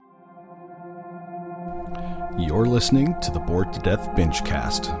You're listening to the Bored to Death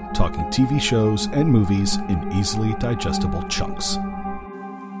Bingecast, talking TV shows and movies in easily digestible chunks.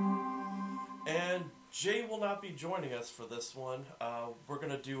 And Jay will not be joining us for this one. We're going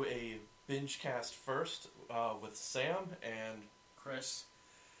to do a Bingecast first with Sam and Chris,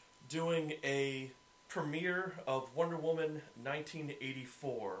 doing a premiere of Wonder Woman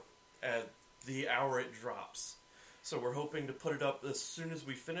 1984 at the hour it drops. So we're hoping to put it up as soon as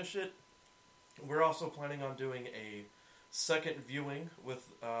we finish it. We're also planning on doing a second viewing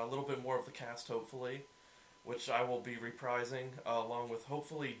with a little bit more of the cast, hopefully, which I will be reprising along with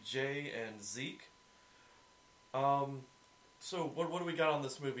hopefully Jay and Zeke. So what do we got on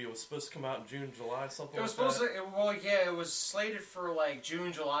this movie? It was supposed to come out in June, July, something like that? It was slated for like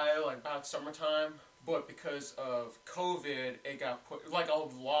June, July, like about summertime. But because of COVID, it got put, like a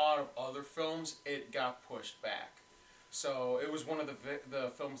lot of other films, it got pushed back. So it was one of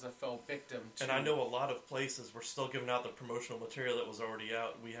the films that fell victim to... And I know a lot of places were still giving out the promotional material that was already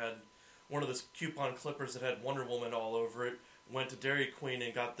out. We had one of those coupon clippers that had Wonder Woman all over it, went to Dairy Queen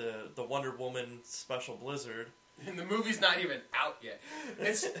and got the Wonder Woman Special Blizzard. And the movie's not even out yet.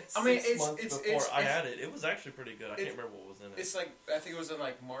 It's I had it. It was actually pretty good. I can't remember what was in it. It's like, I think it was in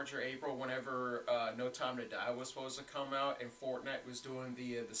like March or April whenever No Time to Die was supposed to come out and Fortnite was doing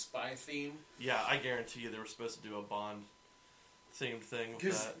the spy theme. Yeah, I guarantee you they were supposed to do a Bond themed thing with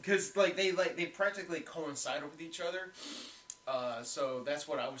that. Because they practically coincided with each other. So that's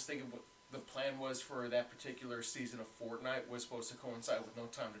what I was thinking. What the plan was for that particular season of Fortnite was supposed to coincide with No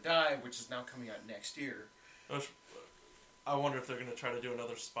Time to Die, which is now coming out next year. I wonder if they're going to try to do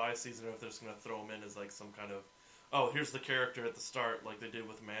another spy season, or if they're just going to throw him in as like some kind of, oh, here's the character at the start, like they did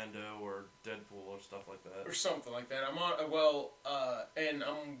with Mando or Deadpool or stuff like that, or something like that. And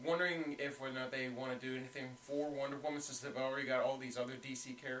I'm wondering if whether or not they want to do anything for Wonder Woman since they've already got all these other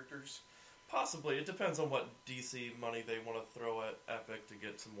DC characters. Possibly. It depends on what DC money they want to throw at Epic to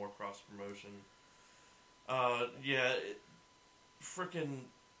get some more cross promotion. Freaking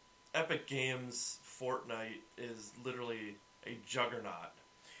Epic Games Fortnite is literally a juggernaut.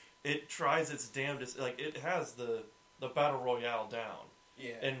 It tries its damnedest. Like, it has the Battle Royale down.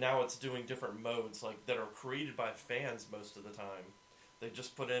 Yeah. And now it's doing different modes, like, that are created by fans most of the time. They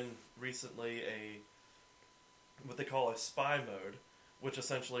just put in recently what they call a spy mode, which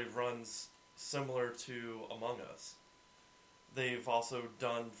essentially runs similar to Among Us. They've also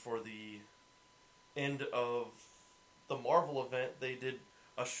done for the end of the Marvel event, they did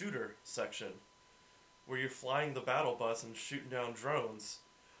a shooter section where you're flying the battle bus and shooting down drones.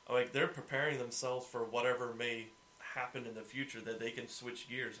 Like, they're preparing themselves for whatever may happen in the future, that they can switch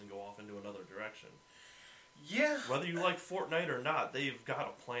gears and go off into another direction. Yeah. Whether you like Fortnite or not, they've got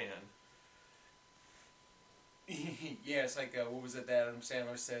a plan. Yeah, it's like, what was it that Adam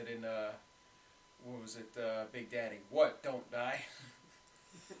Sandler said in, Big Daddy? What? Don't die?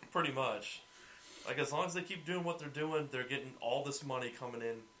 Pretty much. Like, as long as they keep doing what they're doing, they're getting all this money coming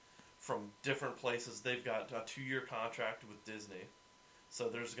in from different places. They've got a 2-year contract with Disney. So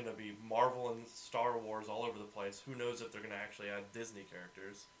there's going to be Marvel and Star Wars all over the place. Who knows if they're going to actually add Disney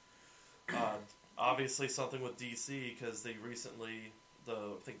characters. Obviously something with DC, because they recently, I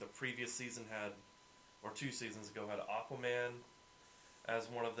think the previous season had, or 2 seasons ago, had Aquaman as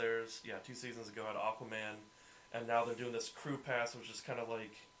one of theirs. Yeah, 2 seasons ago had Aquaman. And now they're doing this Crew Pass, which is kind of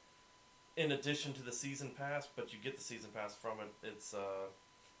like in addition to the season pass, but you get the season pass from it. It's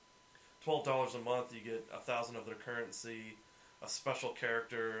 $12 a month. You get 1,000 of their currency, a special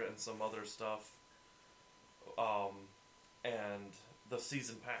character, and some other stuff. And the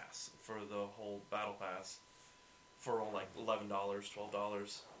season pass for the whole battle pass for like $11,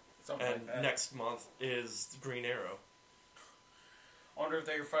 $12. Something and like that. Next month is Green Arrow. I wonder if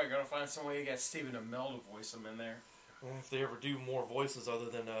they're probably going to find some way to get Stephen Amell to voice him in there. If they ever do more voices other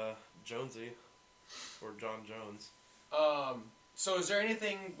than Jonesy or John Jones. So is there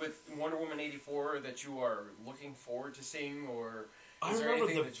anything with Wonder Woman 84 that you are looking forward to seeing, or I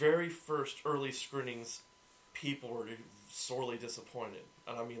remember the very first early screenings, people were sorely disappointed.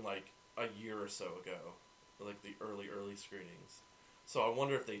 And I mean like a year or so ago. Like the early screenings. So I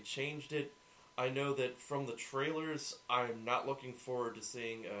wonder if they changed it. I know that from the trailers, I'm not looking forward to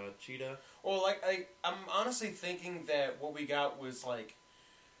seeing Cheetah. Well, I'm honestly thinking that what we got was like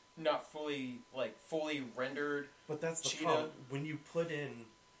not fully rendered. But that's the Cheetah. problem. When you put in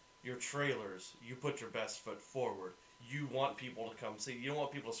your trailers, you put your best foot forward. You want people to come see. You don't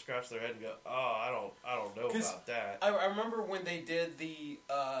want people to scratch their head and go, "Oh, I don't know about that." I remember when they did the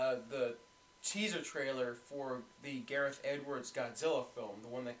teaser trailer for the Gareth Edwards Godzilla film, the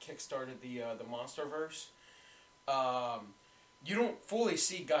one that kickstarted the MonsterVerse. you don't fully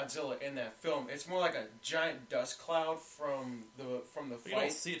see Godzilla in that film. It's more like a giant dust cloud from the fight. You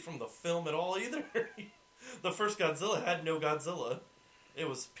don't see it from the film at all either. The first Godzilla had no Godzilla. It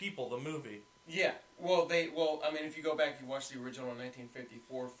was People, the movie. Yeah. Well, I mean, if you go back and watch the original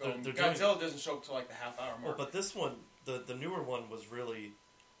 1954 film, Godzilla doesn't show up till like the half-hour mark. Well, but this one, the newer one, was really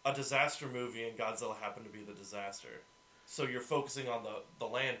a disaster movie, and Godzilla happened to be the disaster. So you're focusing on the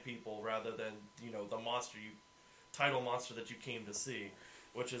land people rather than, you know, the title monster that you came to see,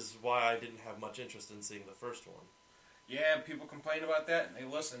 which is why I didn't have much interest in seeing the first one. Yeah, people complained about that, and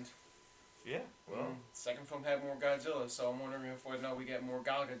they listened. Yeah, well, second film had more Godzilla, so I'm wondering if we get more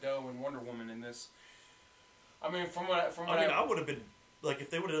Gal Gadot and Wonder Woman in this. I mean, I would have been like, if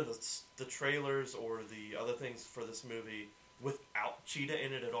they would have done the trailers or the other things for this movie without Cheetah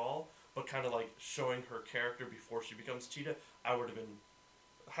in it at all, but kind of like showing her character before she becomes Cheetah, I would have been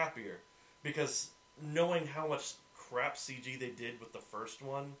happier, because knowing how much crap CG they did with the first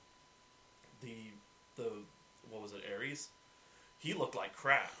one, the what was it, Ares? He looked like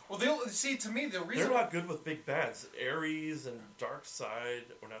crap. Well, to me, the reason... They're not good with big bads. Ares and Darkseid...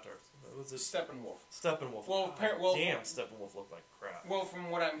 Or not Darkseid. What was it? Steppenwolf. Steppenwolf. Damn, Steppenwolf looked like crap. Well,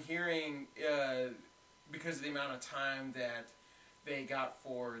 from what I'm hearing, because of the amount of time that they got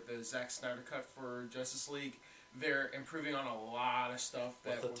for the Zack Snyder cut for Justice League, they're improving on a lot of stuff.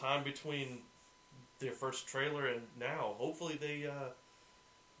 With the time between their first trailer and now, hopefully they...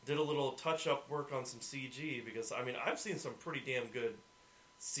 did a little touch-up work on some CG, because, I mean, I've seen some pretty damn good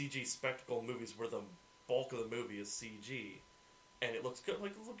CG spectacle movies where the bulk of the movie is CG, and it looks good.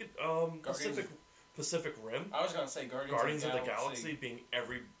 Like, look at Pacific Rim. I was going to say Guardians of the Galaxy being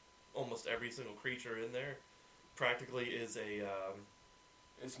almost every single creature in there practically is a...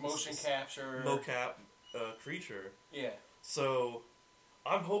 it's motion capture. Mocap creature. Yeah. So,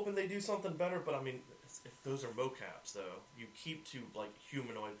 I'm hoping they do something better, but, I mean... If those are mocaps, though, you keep to, like,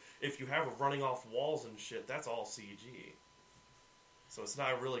 humanoid. If you have running off walls and shit, that's all CG. So it's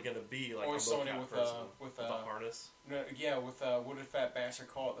not really going to be like a mocap person with a harness. No, yeah, with what did Fat Bastard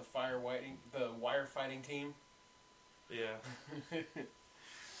call it? The wire fighting team. Yeah.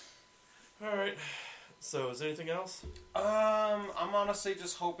 All right. So is there anything else? I'm honestly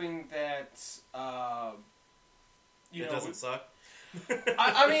just hoping that it doesn't suck.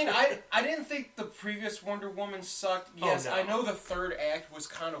 I mean, I didn't think the previous Wonder Woman sucked. Yes, no. I know the third act was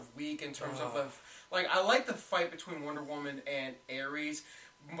kind of weak in terms of the... Like, I like the fight between Wonder Woman and Ares,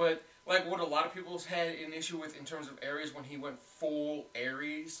 but, like, what a lot of people had an issue with in terms of Ares when he went full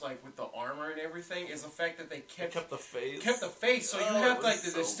Ares, like, with the armor and everything, is the fact that they kept the face. Kept the face, so you have, like,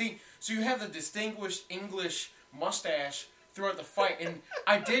 so you have the distinguished English mustache throughout the fight, and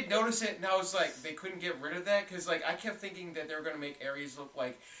I did notice it, and I was like, they couldn't get rid of that, because, like, I kept thinking that they were going to make Ares look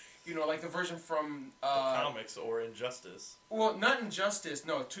like, you know, like the version from... the comics or Injustice. Well, not Injustice,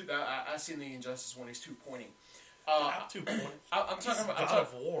 no, I've seen the Injustice one, he's 2-pointing. Not 2-pointing. I'm talking about... God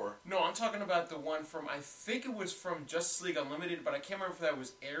of War. No, I'm talking about the one from, I think it was from Justice League Unlimited, but I can't remember if that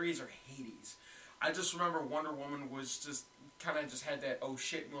was Ares or Hades. I just remember Wonder Woman was just, kind of just had that oh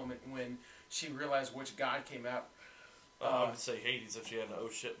shit moment when she realized which god came out. I would say Hades if she had an oh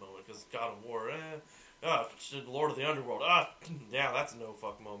shit moment, because God of War, Lord of the Underworld, yeah, that's a no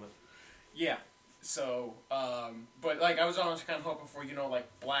fuck moment. Yeah, so, but, like, I was always kind of hoping for, you know, like,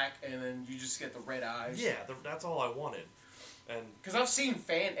 black, and then you just get the red eyes. Yeah, that's all I wanted. Because I've seen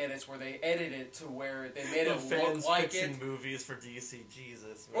fan edits where they edited it to where they made it look like it. Movies for DC,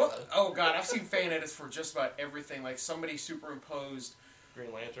 Jesus. Man. Well, oh god, I've seen fan edits for just about everything. Like, somebody superimposed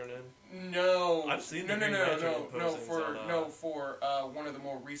Green Lantern in? No. I've seen no, the Green Lantern for one of the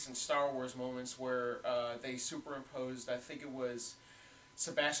more recent Star Wars moments where they superimposed, I think it was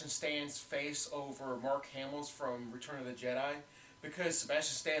Sebastian Stan's face over Mark Hamill's from Return of the Jedi, because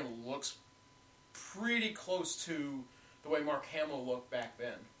Sebastian Stan looks pretty close to the way Mark Hamill looked back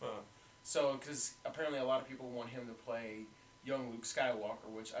then. Huh. So, because apparently a lot of people want him to play young Luke Skywalker,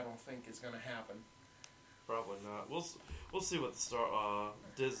 which I don't think is going to happen. Probably not. We'll see what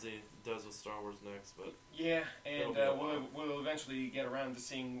Disney does with Star Wars next, but yeah, and we'll eventually get around to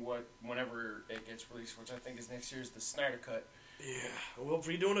seeing whenever it gets released, which I think is next year's the Snyder Cut. Yeah, we'll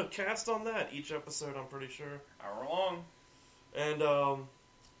be doing a cast on that each episode, I'm pretty sure. Hour long. And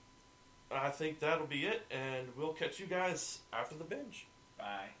I think that'll be it, and we'll catch you guys after the binge.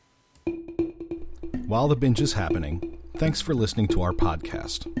 Bye. While the binge is happening, thanks for listening to our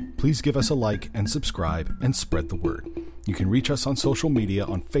podcast. Please give us a like and subscribe and spread the word. You can reach us on social media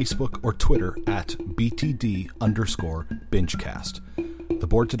on Facebook or Twitter at BTD_BingeCast. The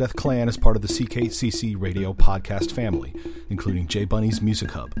Bored to Death Clan is part of the CKCC radio podcast family, including J Bunny's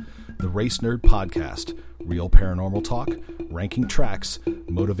Music Hub, the Race Nerd Podcast, Real Paranormal Talk, Ranking Tracks,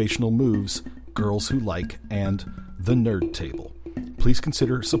 Motivational Moves, Girls Who Like, and The Nerd Table. Please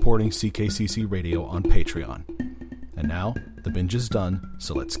consider supporting CKCC Radio on Patreon. And now, the binge is done,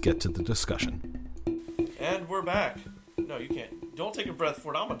 so let's get to the discussion. And we're back. No, you can't. Don't take a breath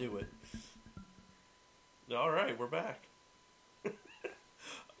for it. I'm going to do it. All right, we're back.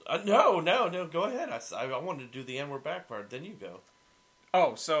 No, go ahead. I wanted to do the and we're back part. Then you go.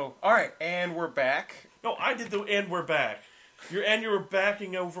 Oh, so, alright, and we're back. No, I did the and we're back. You were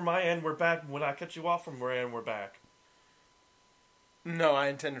backing over my and we're back when I cut you off from where and we're back. No, I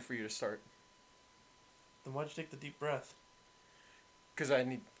intended for you to start. Then why'd you take the deep breath? Because I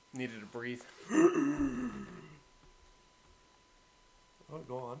needed to breathe. Oh,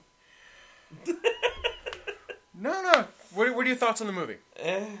 go on. No. What are your thoughts on the movie?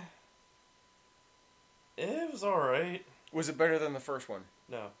 It was alright. Was it better than the first one?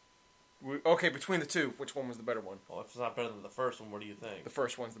 No. Okay, between the two, which one was the better one? Well, if it's not better than the first one, what do you think? The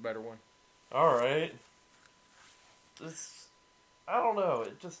first one's the better one. Alright. I don't know.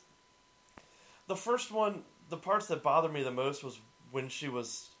 The first one, the parts that bothered me the most was when she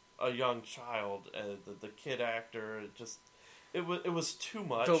was a young child, and the kid actor, it was too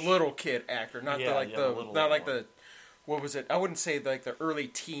much. The little kid actor, not the what was it? I wouldn't say like the early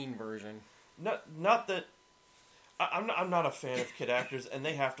teen version. Not that. I'm not a fan of kid actors, and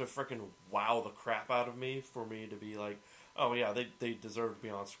they have to frickin' wow the crap out of me for me to be like, oh yeah, they deserve to be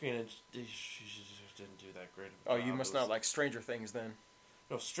on screen, and she just didn't do that great of a job. Oh, you must not like Stranger Things then.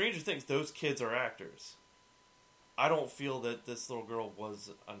 No, Stranger Things, those kids are actors. I don't feel that this little girl was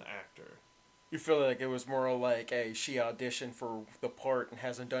an actor. You feel like it was more like, hey, she auditioned for the part and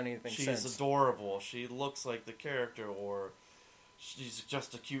hasn't done anything since. She's adorable. She looks like the character, or she's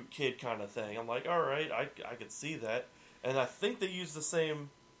just a cute kid kind of thing. I'm like, all right, I could see that. And I think they used the same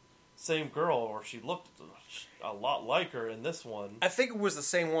girl, or she looked a lot like her in this one. I think it was the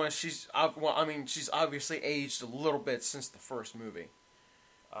same one. She's obviously aged a little bit since the first movie.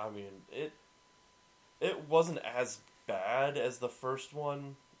 I mean, it wasn't as bad as the first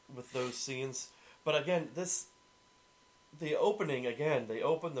one with those scenes. But again, they opened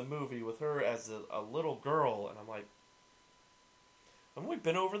the movie with her as a little girl, and I'm like, haven't we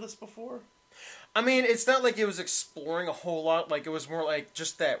been over this before? I mean, it's not like it was exploring a whole lot. Like, it was more like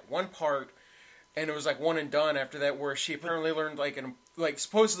just that one part, and it was like one and done after that, where she apparently learned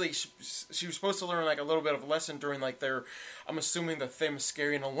supposedly she was supposed to learn like a little bit of a lesson during like I'm assuming the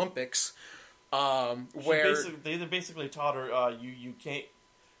Themyscirian Olympics, where they basically taught her you can't.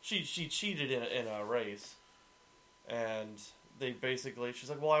 She cheated in a race, and she's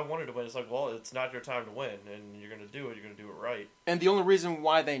like, well, I wanted to win. It's like, well, it's not your time to win, and you're going to do it right. And the only reason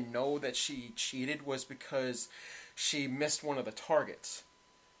why they know that she cheated was because she missed one of the targets.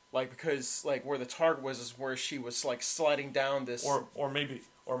 Like, because, like, where the target was is where she was, like, sliding down this... Or maybe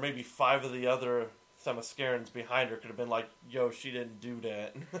 5 of the other Themyscirians behind her could have been like, yo, she didn't do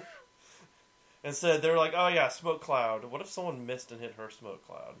that. Instead, they were like, oh yeah, smoke cloud. What if someone missed and hit her smoke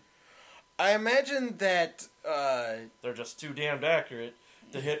cloud? I imagine that... they're just too damned accurate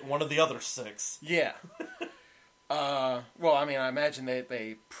to hit one of the other 6. Yeah. Well, I mean, I imagine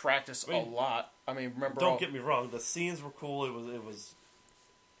they practice a lot. I mean, remember... Don't get me wrong, the scenes were cool, it was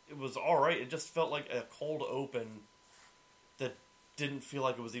alright. It just felt like a cold open that didn't feel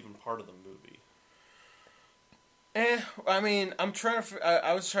like it was even part of the movie. I mean, I was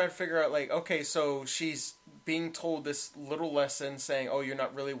trying to figure out, like, okay, so she's being told this little lesson saying, oh, you're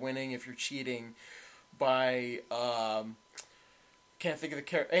not really winning if you're cheating by, can't think of the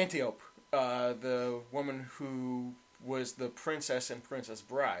character, Antiope, the woman who was the princess in Princess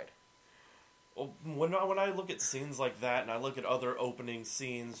Bride. Well, when I look at scenes like that, and I look at other opening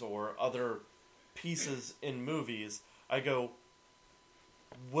scenes or other pieces in movies, I go,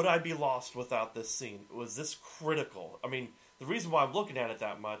 would I be lost without this scene? Was this critical? I mean, the reason why I'm looking at it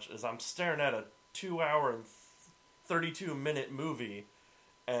that much is I'm staring at a 2-hour and 32-minute movie,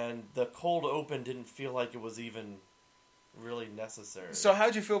 and the cold open didn't feel like it was even really necessary. So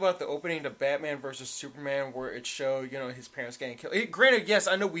how'd you feel about the opening to Batman vs. Superman, where it showed, his parents getting killed? Granted, yes,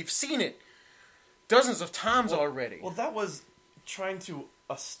 I know we've seen it dozens of times already. Well, that was trying to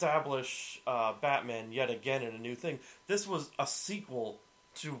establish Batman yet again in a new thing. This was a sequel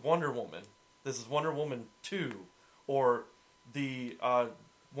to Wonder Woman. This is Wonder Woman 2, or the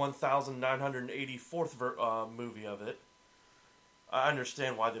 1984th movie of it. I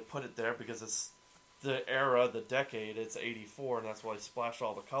understand why they put it there, because it's the era, the decade, it's 84, and that's why they splashed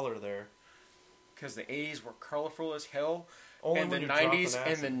all the color there. Because the 80s were colorful as hell. Only and when the you're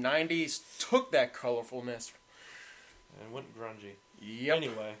 90s took that colorfulness and went grungy. Yep.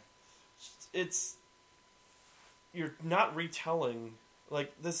 Anyway, you're not retelling,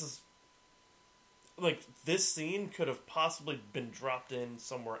 like, this is, like, this scene could have possibly been dropped in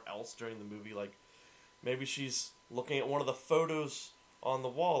somewhere else during the movie. Like, maybe she's looking at one of the photos on the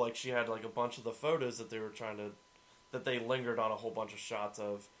wall, like she had, like, a bunch of the photos that they lingered on a whole bunch of shots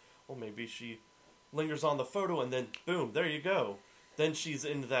of. Well, maybe she lingers on the photo and then, boom, there you go. Then she's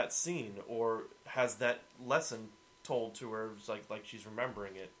into that scene, or has that lesson told to her, like she's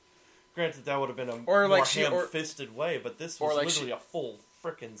remembering it. Granted, that would have been a or like more ham-fisted way, but this was like literally a full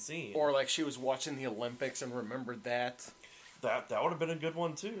frickin' scene. Or like she was watching the Olympics and remembered that. That would have been a good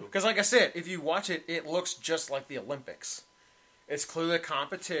one, too. Because like I said, if you watch it, it looks just like the Olympics. It's clearly a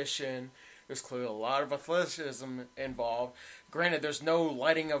competition. There's clearly a lot of athleticism involved. Granted, there's no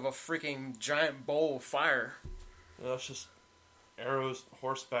lighting of a freaking giant bowl of fire. It's just arrows,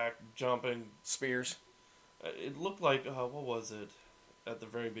 horseback, jumping. Spears. It looked like, what was it, at the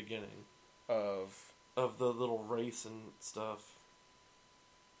very beginning? Of the little race and stuff.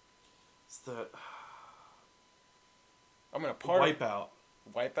 It's that... I'm gonna Wipeout.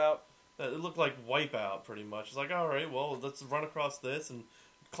 Wipeout? It looked like Wipeout, pretty much. It's like, alright, well, let's run across this and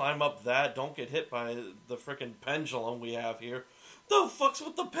climb up that. Don't get hit by the frickin' pendulum we have here. The fuck's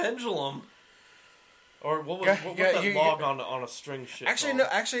with the pendulum? Or what was that log on a string shit?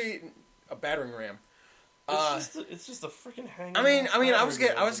 Actually, a battering ram. It's just a freaking hanging. I mean, I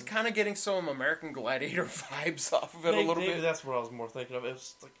was kind of getting some American Gladiator vibes off of it a little bit. Maybe that's what I was more thinking of. It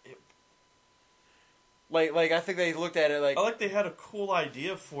was like I think they looked at it like. I like they had a cool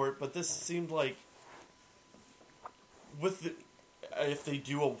idea for it, but this seemed like if they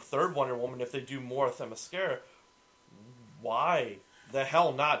do a third Wonder Woman, if they do more Themyscira, why the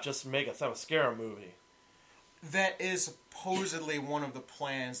hell not just make a Themyscira movie? That is supposedly one of the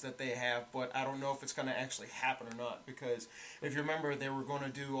plans that they have, but I don't know if it's going to actually happen or not. Because if you remember, they were going to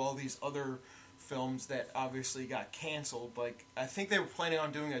do all these other films that obviously got canceled. Like, I think they were planning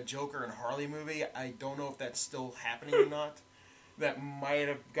on doing a Joker and Harley movie. I don't know if that's still happening or not. That might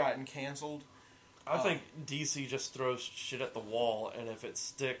have gotten canceled. I think DC just throws shit at the wall, and if it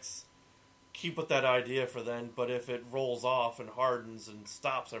sticks, keep with that idea for then. But if it rolls off and hardens and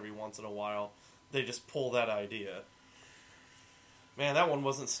stops every once in a while, they just pull that idea. Man, that one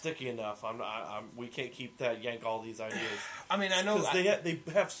wasn't sticky enough. We can't keep that. Yank all these ideas. I mean, I know because they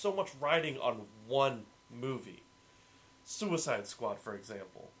have so much riding on one movie. Suicide Squad, for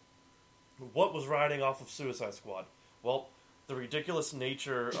example. What was riding off of Suicide Squad? Well, the ridiculous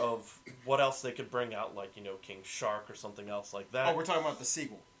nature of what else they could bring out, like, King Shark or something else like that. Oh, we're talking about the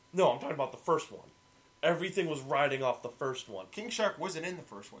sequel. No, I'm talking about the first one. Everything was riding off the first one. King Shark wasn't in the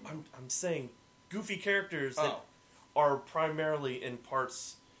first one. I'm saying goofy characters that are primarily in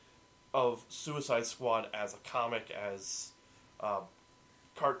parts of Suicide Squad as a comic, as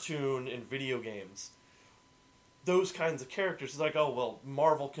cartoon, in video games. Those kinds of characters. It's like, oh, well,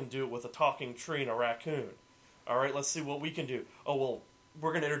 Marvel can do it with a talking tree and a raccoon. All right, let's see what we can do. Oh, well,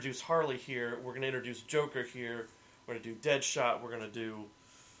 we're going to introduce Harley here. We're going to introduce Joker here. We're going to do Deadshot. We're going to do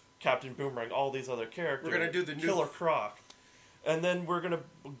Captain Boomerang. All these other characters. We're going to do the Killer Croc. And then we're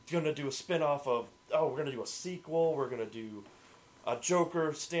gonna do a spin-off of, we're going to do a sequel. We're going to do a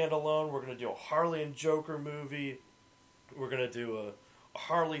Joker standalone. We're going to do a Harley and Joker movie. We're going to do a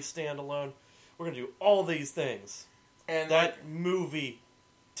Harley standalone. We're going to do all these things. And that movie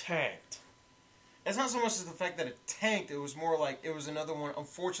tanked. It's not so much as the fact that it tanked. It was more like it was another one.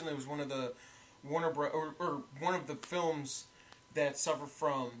 Unfortunately, it was one of the or one of the films that suffered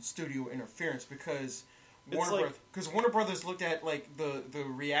from studio interference because Warner Brothers looked at like the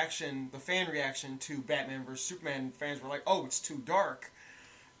fan reaction to Batman vs Superman. Fans were like, "Oh, it's too dark,"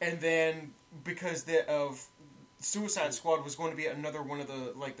 and then because of Suicide Squad was going to be another one of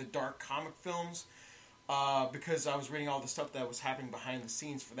the dark comic films. Because I was reading all the stuff that was happening behind the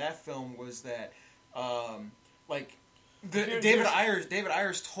scenes for that film was that. David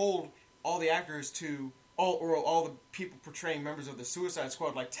Ayers told all the actors to all the people portraying members of the Suicide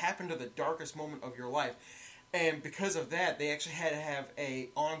Squad tap into the darkest moment of your life, and because of that they actually had to have a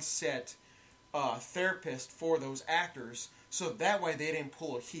on-set therapist for those actors, so that way they didn't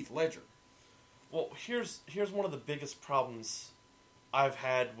pull a Heath Ledger. Well, here's one of the biggest problems I've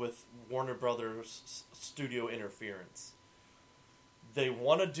had with Warner Brothers studio interference. They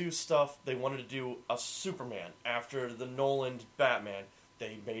want to do stuff. They wanted to do a Superman after the Nolan Batman.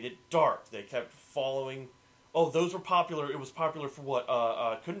 They made it dark. They kept following. Oh, those were popular. It was popular for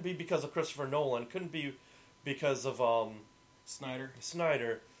what? Couldn't be because of Christopher Nolan. Couldn't be because of Snyder.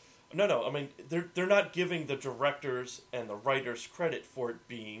 No. I mean, they're not giving the directors and the writers credit for it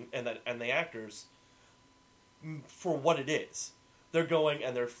being and the actors for what it is. They're going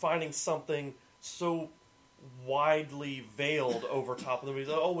and they're finding something so widely veiled over top of the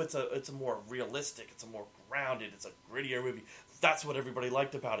movie. Oh, it's a more realistic, it's a more grounded, it's a grittier movie. That's what everybody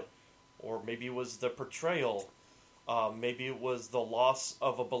liked about it. Or maybe it was the portrayal. Maybe it was the loss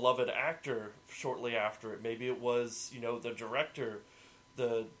of a beloved actor shortly after it. Maybe it was, the director,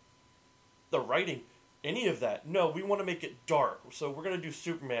 the writing, any of that. No, we want to make it dark. So we're going to do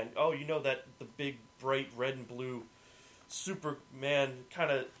Superman. Oh, that the big, bright red and blue Superman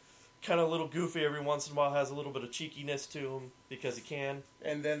kind of a little goofy every once in a while, has a little bit of cheekiness to him because he can.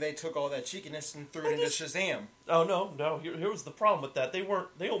 And then they took all that cheekiness and threw it into Shazam. Oh, no. Here was the problem with that.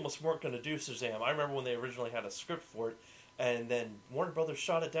 They almost weren't going to do Shazam. I remember when they originally had a script for it, and then Warner Brothers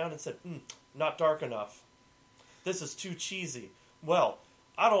shot it down and said, not dark enough. This is too cheesy. Well,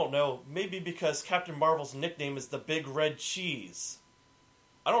 I don't know. Maybe because Captain Marvel's nickname is the Big Red Cheese.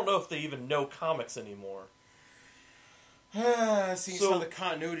 I don't know if they even know comics anymore. So the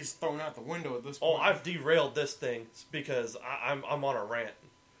continuity's thrown out the window at this point. Oh, I've derailed this thing because I'm on a rant.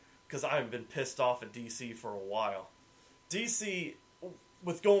 Because I've been pissed off at DC for a while. DC,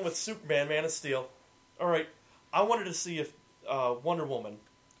 with going with Superman, Man of Steel. Alright, I wanted to see if Wonder Woman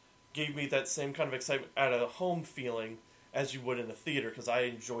gave me that same kind of excitement at a home feeling as you would in a theater. Because I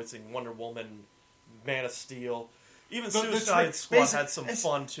enjoyed seeing Wonder Woman, Man of Steel. Even Suicide Squad had some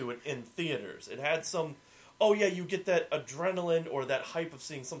fun to it in theaters. It had some... Oh yeah, you get that adrenaline or that hype of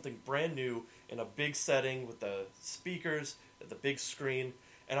seeing something brand new in a big setting with the speakers, at the big screen.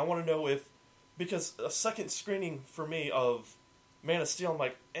 And I want to know if... Because a second screening for me of Man of Steel, I'm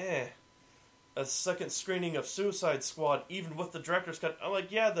like, A second screening of Suicide Squad, even with the director's cut, I'm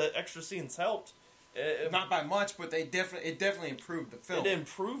like, yeah, the extra scenes helped. Not by much, but it definitely improved the film. It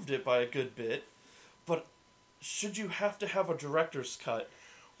improved it by a good bit. But should you have to have a director's cut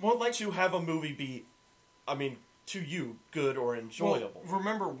to have a movie be... to you, good or enjoyable? Well,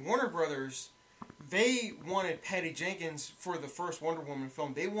 remember, Warner Brothers, they wanted Patty Jenkins for the first Wonder Woman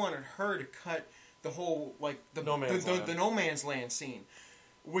film. They wanted her to cut the whole, the No Man's Land scene,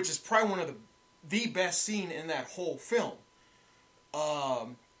 which is probably one of the best scene in that whole film.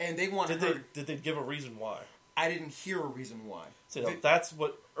 And they wanted Did they give a reason why? I didn't hear a reason why. So, that's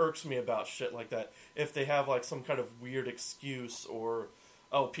what irks me about shit like that. If they have, some kind of weird excuse or...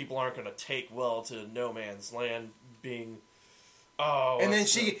 Oh, people aren't going to take well to No Man's Land being... Oh, and then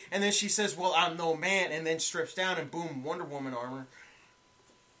she says, "Well, I'm no man," and then strips down and boom, Wonder Woman armor.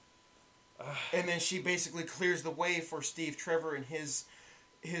 And then she basically clears the way for Steve Trevor and his.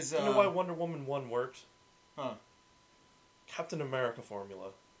 You know why Wonder Woman 1 worked? Huh? Captain America formula.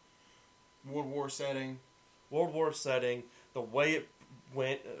 World War setting. The way it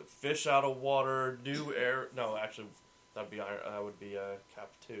went, fish out of water, new air. No, actually. That would be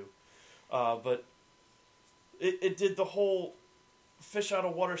Cap 2. But it did the whole fish out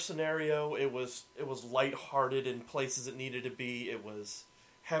of water scenario. It was lighthearted in places it needed to be. It was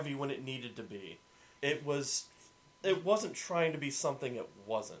heavy when it needed to be. It wasn't trying to be something it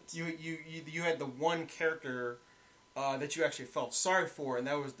wasn't. You had the one character that you actually felt sorry for, and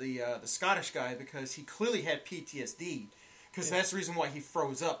that was the Scottish guy, because he clearly had PTSD. Because that's the reason why he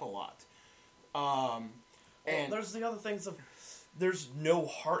froze up a lot. And there's the other things of there's no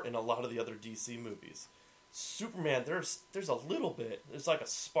heart in a lot of the other DC movies. Superman, there's a little bit. There's like a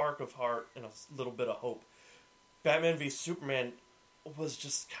spark of heart and a little bit of hope. Batman v Superman was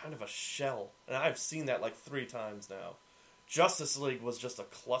just kind of a shell, and I've seen that 3 times now. Justice League was just a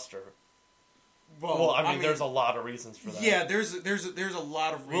cluster. Well, I mean, there's a lot of reasons for that. Yeah, there's a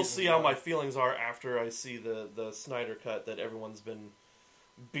lot of reasons. We'll see how my feelings are after I see the Snyder Cut that everyone's been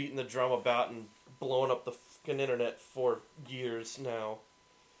beating the drum about and blowing up the fucking internet for years now.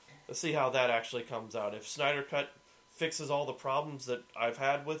 Let's see how that actually comes out. If Snyder Cut fixes all the problems that I've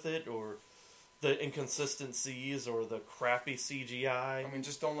had with it, or the inconsistencies, or the crappy CGI.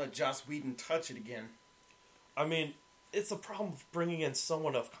 Just don't let Joss Whedon touch it again. It's a problem of bringing in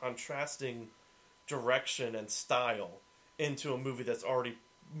someone of contrasting direction and style into a movie that's already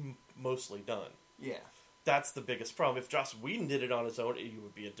mostly done. Yeah. That's the biggest problem. If Joss Whedon did it on his own, it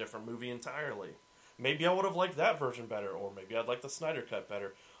would be a different movie entirely. Maybe I would have liked that version better, or maybe I'd like the Snyder Cut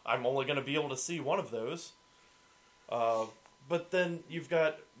better. I'm only going to be able to see one of those. But then you've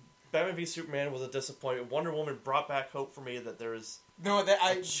got Batman v Superman was a disappointment. Wonder Woman brought back hope for me that there is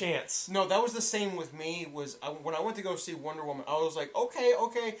a chance. No, that was the same with me. When I went to go see Wonder Woman, I was like,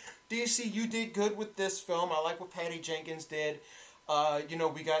 okay, DC, you did good with this film. I like what Patty Jenkins did.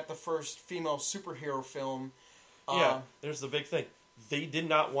 We got the first female superhero film. There's the big thing. They did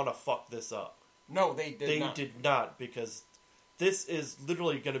not want to fuck this up. No, they did not. They did not, because this is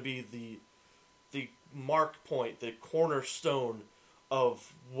literally going to be the mark point, the cornerstone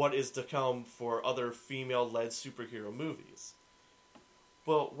of what is to come for other female-led superhero movies.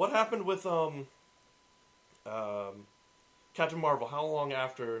 Well, what happened with Captain Marvel? How long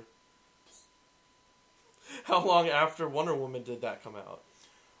after Wonder Woman did that come out?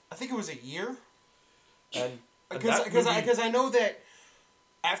 I think it was a year. And because I know that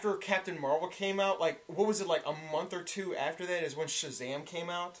after Captain Marvel came out, like, what was it, like a month or two after that is when Shazam came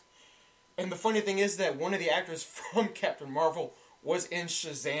out. And the funny thing is that one of the actors from Captain Marvel was in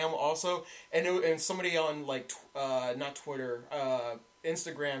Shazam also, and somebody on like not Twitter,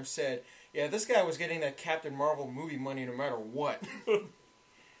 Instagram said, yeah, this guy was getting that Captain Marvel movie money no matter what. And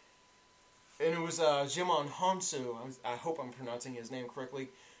it was Jimon Honsu. I hope I'm pronouncing his name correctly.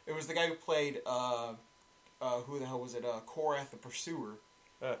 It was the guy who played who the hell was it? Korath the Pursuer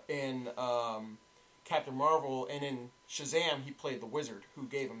in Captain Marvel, and in Shazam he played the wizard who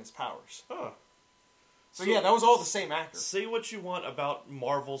gave him his powers. Huh. So yeah, that was all the same actor. Say what you want about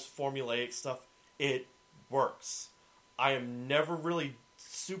Marvel's formulaic stuff, it works. I am never really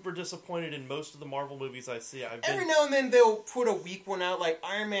super disappointed in most of the Marvel movies I see. Every now and then they'll put a weak one out, like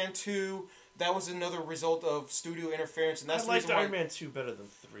Iron Man 2. That was another result of studio interference, and that's I liked Iron Man 2 better than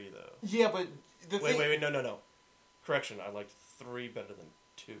 3, though. Yeah, but Wait, no. Correction, I liked 3 better than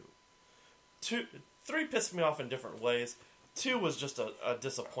 2. 3 pissed me off in different ways. 2 was just a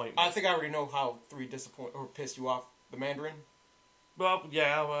disappointment. I think I already know how 3 pissed you off. The Mandarin? Well,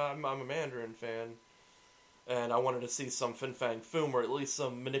 yeah, I'm a Mandarin fan. And I wanted to see some Fin Fang Foom, or at least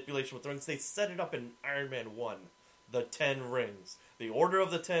some manipulation with rings. They set it up in Iron Man 1. The 10 rings. The Order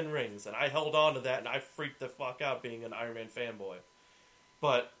of the 10 Rings. And I held on to that, and I freaked the fuck out being an Iron Man fanboy.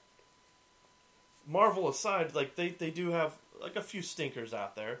 But Marvel aside, like, they do have, like, a few stinkers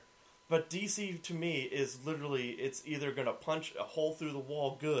out there. But DC, to me, is literally, it's either going to punch a hole through the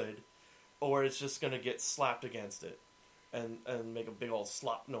wall good, or it's just going to get slapped against it. And make a big old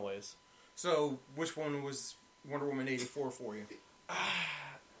slop noise. So, which one was Wonder Woman 84 for you?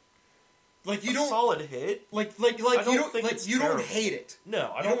 Like, you don't... solid hit. Like you don't hate it.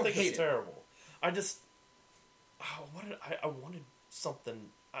 No, I don't think it's terrible. I just... I wanted something...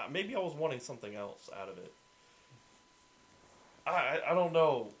 maybe I was wanting something else out of it. I don't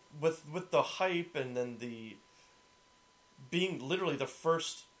know. With the hype and then the... being literally the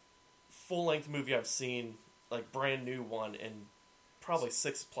first full-length movie I've seen, like, brand new one, in probably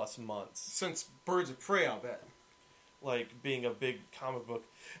 6+ months. Since Birds of Prey, I'll bet. Like, being a big comic book.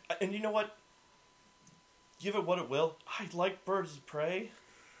 And you know what? Give it what it will. I like Birds of Prey.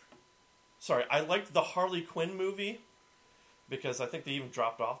 Sorry, I liked the Harley Quinn movie, because I think they even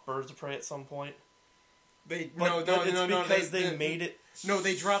dropped off Birds of Prey at some point. They made it... No,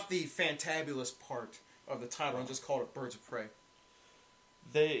 they dropped the fantabulous part of the title and just called it Birds of Prey.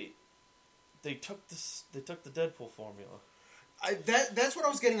 They took the Deadpool formula. That's what I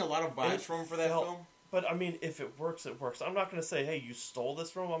was getting a lot of vibes from for that film. But, I mean, if it works, it works. I'm not going to say, hey, you stole this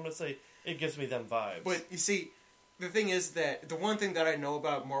from them. I'm going to say, it gives me them vibes. But, you see, the thing is that the one thing that I know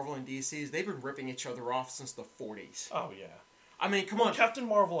about Marvel and DC is they've been ripping each other off since the 40s. Oh, yeah. I mean, come on. Captain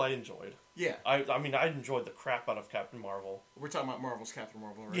Marvel I enjoyed. Yeah. I mean, I enjoyed the crap out of Captain Marvel. We're talking about Marvel's Captain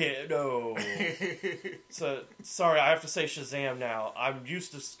Marvel, right? Yeah, no. So, sorry, I have to say Shazam now. I'm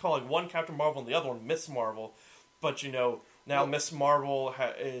used to calling one Captain Marvel and the other one Miss Marvel. But, you know, now Miss Marvel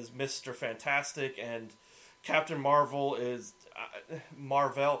is Mr. Fantastic, and Captain Marvel is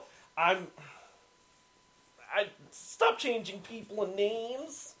Marvel. I stop changing people and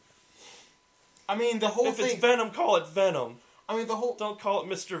names. I mean, the whole thing... If it's Venom, call it Venom. I mean, the whole... Don't call it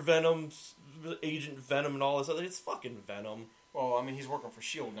Mr. Venom, Agent Venom, and all this other... It's fucking Venom. Well, I mean, he's working for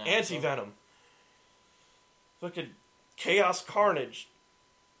S.H.I.E.L.D. now. Anti-Venom. So. Fucking Chaos Carnage.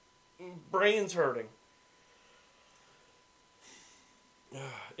 Brains hurting.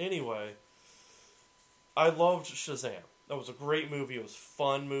 Anyway, I loved Shazam. That was a great movie. It was a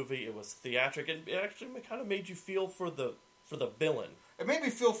fun movie. It was theatric. And it actually kind of made you feel for the villain. It made me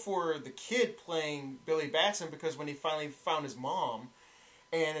feel for the kid playing Billy Batson, because when he finally found his mom,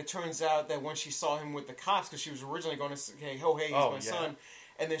 and it turns out that when she saw him with the cops, because she was originally going to say, hey, he's my son,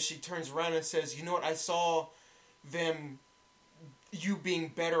 and then she turns around and says, you know what, I saw you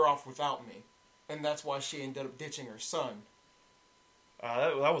being better off without me. And that's why she ended up ditching her son.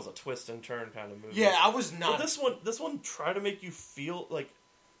 That was a twist and turn kind of movie. Yeah, I was not... Well, this one tried to make you feel, like...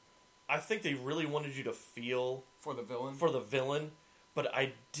 I think they really wanted you to feel... For the villain. But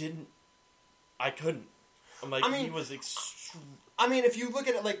I didn't... I couldn't. I'm like, he was I mean, if you look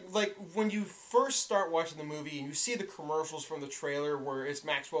at it, like when you first start watching the movie and you see the commercials from the trailer where it's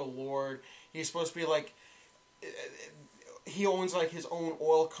Maxwell Lord, he's supposed to be like... He owns like his own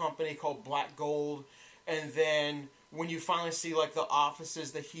oil company called Black Gold, and then when you finally see like the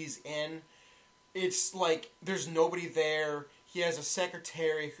offices that he's in, it's like there's nobody there. He has a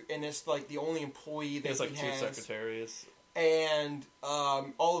secretary, and it's like the only employee that He has like he two has. secretaries. And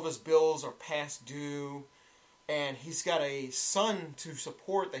all of his bills are past due. And he's got a son to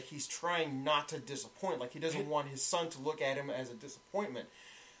support that he's trying not to disappoint. Like, he doesn't want his son to look at him as a disappointment.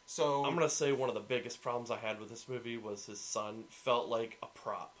 So I'm going to say one of the biggest problems I had with this movie was his son felt like a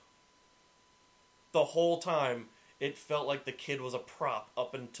prop. The whole time, it felt like the kid was a prop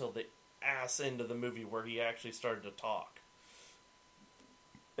up until the ass end of the movie where he actually started to talk.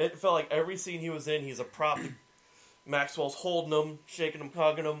 It felt like every scene he was in, he's a prop. Maxwell's holding him, shaking him,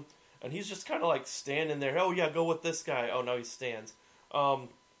 hugging him. And he's just kind of like standing there. Oh yeah, go with this guy. Oh no, he stands.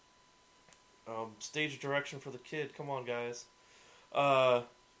 Stage direction for the kid. Come on, guys.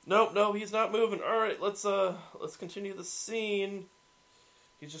 No, he's not moving. All right, let's continue the scene.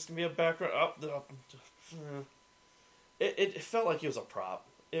 He's just gonna be a background. It felt like he was a prop.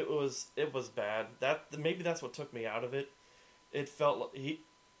 It was bad. Maybe that's what took me out of it. It felt like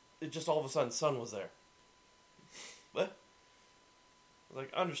it just all of a sudden, son was there. What? Like,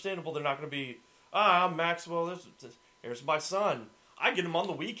 understandable, they're not going to be, I'm Maxwell, here's my son. I get him on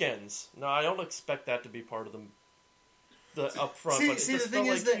the weekends. No, I don't expect that to be part of the upfront, but it just felt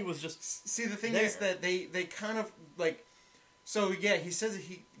like he was just See, the thing there. is that they kind of, like, so yeah, he says that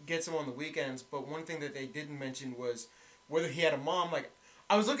he gets him on the weekends, but one thing that they didn't mention was whether he had a mom. Like,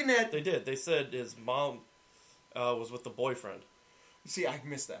 I was looking at... They did. They said his mom was with the boyfriend. See, I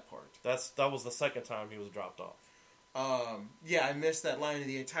missed that part. That was the second time he was dropped off. Yeah, I missed that line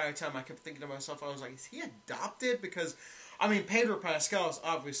the entire time. I kept thinking to myself, I was like, is he adopted? Because, I mean, Pedro Pascal is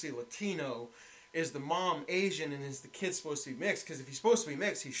obviously Latino. Is the mom Asian, and is the kid supposed to be mixed? Because if he's supposed to be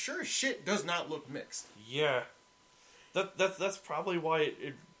mixed, he sure as shit does not look mixed. Yeah. That's probably why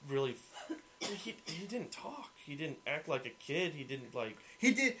it really... He didn't talk. He didn't act like a kid. He didn't, like...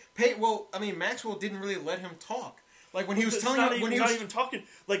 He did... Maxwell didn't really let him talk. Like, when he was telling him... Not even talking.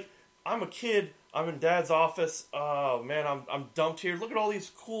 Like, I'm a kid... I'm in Dad's office. Oh man, I'm dumped here. Look at all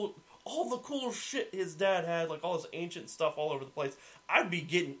the cool shit his dad had, like all this ancient stuff all over the place. I'd be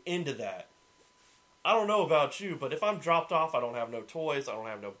getting into that. I don't know about you, but if I'm dropped off, I don't have no toys, I don't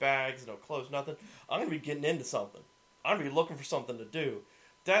have no bags, no clothes, nothing. I'm gonna be getting into something. I'm gonna be looking for something to do.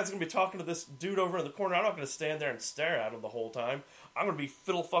 Dad's gonna be talking to this dude over in the corner. I'm not gonna stand there and stare at him the whole time. I'm gonna be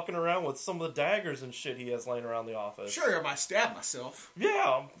fiddle fucking around with some of the daggers and shit he has laying around the office. Sure, I might stab myself.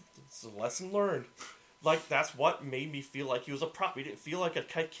 Yeah, it's a lesson learned. Like, that's what made me feel like he was a prop. He didn't feel like a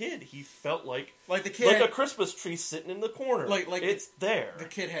kid. He felt like the kid, like a Christmas tree sitting in the corner. Like it's there. The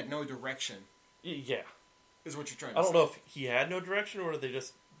kid had no direction. Yeah, is what you're trying to say. I don't know if he had no direction or they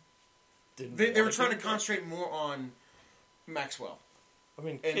just didn't. They were trying to concentrate more on Maxwell. I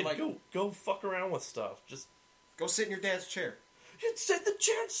mean, kid, like, go fuck around with stuff. Just go sit in your dad's chair. You sit in the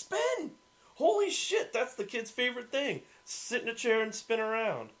chair and spin. Holy shit, that's the kid's favorite thing. Sit in a chair and spin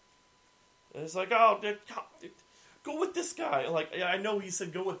around. And it's like, oh, go with this guy. Like, yeah, I know he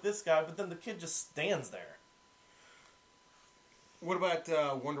said go with this guy, but then the kid just stands there. What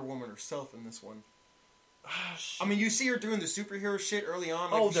about Wonder Woman herself in this one? I mean, you see her doing the superhero shit early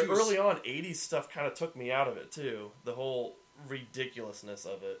on. Like Early on 80s stuff kind of took me out of it, too. The whole ridiculousness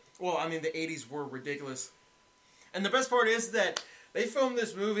of it. Well, I mean, the 80s were ridiculous. And the best part is that they filmed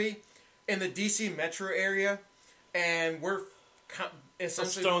this movie in the DC metro area, and we're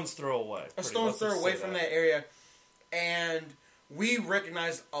essentially... A stone's throw away. A stone's throw away from that area. And we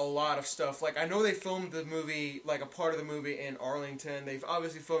recognized a lot of stuff. Like, I know they filmed the movie, like a part of the movie in Arlington. They've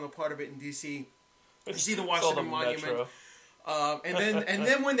obviously filmed a part of it in DC. You see the Washington Monument. And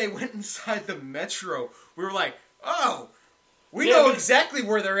then when they went inside the metro, we were like, oh, we know exactly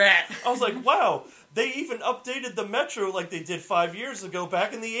where they're at. I was like, wow, they even updated the metro like they did 5 years ago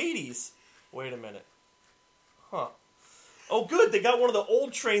back in the 80s. Wait a minute. Huh. Oh, good, they got one of the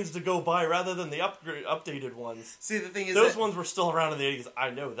old trains to go by rather than the updated ones. See, the thing is those ones were still around in the 80s.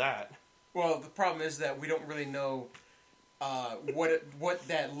 I know that. Well, the problem is that we don't really know what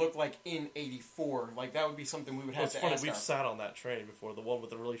that looked like in 84. Like, that would be something we would have to ask. It's funny, we've sat on that train before, the one with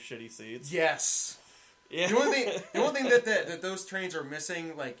the really shitty seats. Yes. Yeah. The only thing that those trains are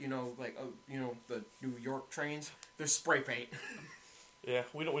missing, like the New York trains, they're spray paint. Yeah,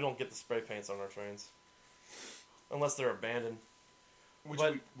 we don't get the spray paints on our trains. Unless they're abandoned. Which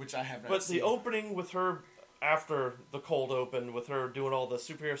I have not But seen. the opening with her, after the cold open, with her doing all the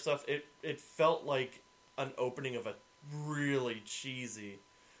superhero stuff, it felt like an opening of a really cheesy,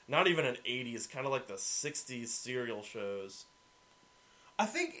 not even an 80s, kind of like the 60s serial shows. I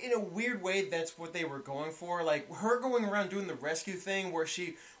think in a weird way that's what they were going for. Like her going around doing the rescue thing, where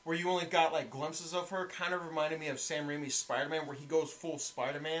you only got like glimpses of her, kind of reminded me of Sam Raimi's Spider-Man, where he goes full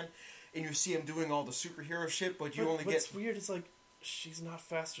Spider-Man, and you see him doing all the superhero shit, but you only get. What's weird is like she's not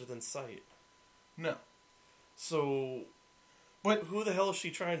faster than sight. No. So, but who the hell is she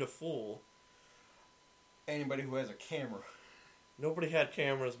trying to fool? Anybody who has a camera. Nobody had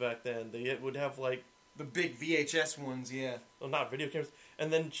cameras back then. They would have like the big VHS ones, yeah. Well, not video cameras.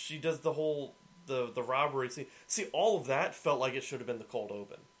 And then she does the whole the robbery scene. See, all of that felt like it should have been the cold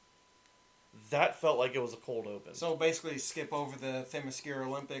open. That felt like it was a cold open. So basically, skip over the Themyscira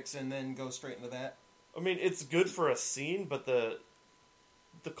Olympics and then go straight into that. I mean, it's good for a scene, but the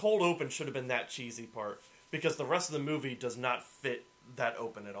cold open should have been that cheesy part because the rest of the movie does not fit that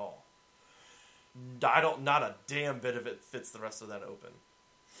open at all. Not a damn bit of it fits the rest of that open.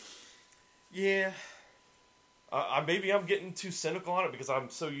 Yeah. Maybe I'm getting too cynical on it because I'm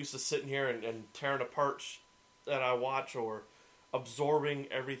so used to sitting here and tearing apart that I watch or absorbing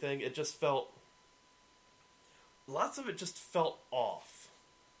everything. It just felt... Lots of it just felt off.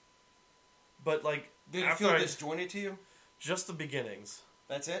 But, like... Did it feel disjointed to you? Just the beginnings.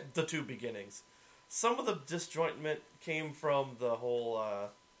 That's it? The two beginnings. Some of the disjointment came from the whole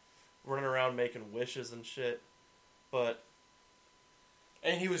running around making wishes and shit. But...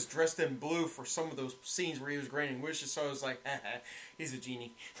 And he was dressed in blue for some of those scenes where he was granting wishes, so I was like, he's a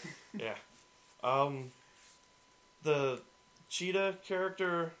genie. Yeah. The Cheetah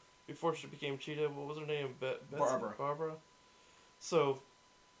character, before she became Cheetah, what was her name? Barbara. Barbara. So,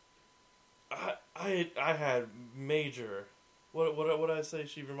 I had major... What did I say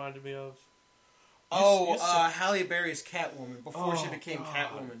she reminded me of? Halle Berry's Catwoman, before she became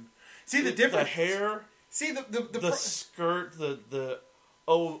Catwoman. See the difference? The hair... See, the skirt,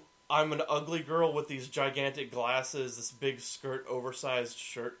 oh, I'm an ugly girl with these gigantic glasses, this big skirt, oversized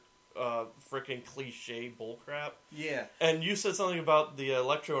shirt, freaking cliche bullcrap. Yeah. And you said something about the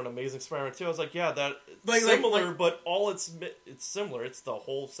Electro and Amazing Spider-Man 2. I was like, yeah, similar, but all it's similar. It's the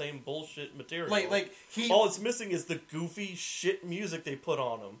whole same bullshit material. All it's missing is the goofy shit music they put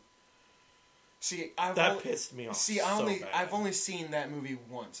on him. See, pissed me off. See, I've only seen that movie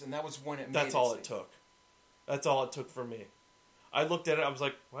once, and that was when it made That's all it took. That's all it took for me. I looked at it, I was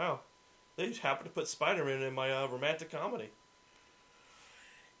like, wow, they happened to put Spider-Man in my romantic comedy.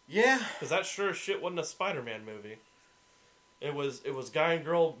 Yeah. Because that sure as shit wasn't a Spider-Man movie. It was guy and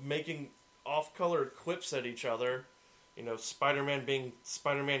girl making off-color quips at each other. You know, Spider-Man being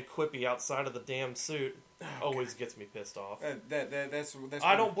Spider-Man quippy outside of the damn suit always gets me pissed off. That's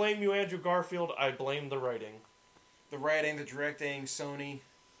I don't blame you, Andrew Garfield. I blame the writing. The writing, the directing, Sony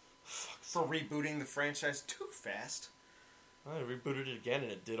for rebooting the franchise too fast. I rebooted it again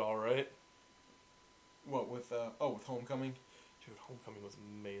and it did all right. What with with Homecoming? Dude, Homecoming was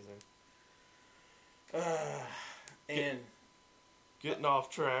amazing. Getting off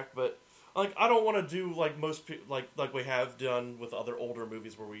track, but like I don't want to do like most people like we have done with other older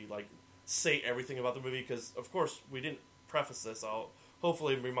movies where we like say everything about the movie because of course we didn't preface this. I'll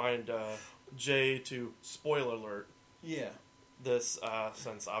hopefully remind Jay to spoiler alert. Yeah. This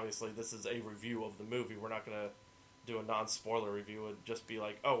since obviously this is a review of the movie, we're not gonna do a non-spoiler review. It'd just be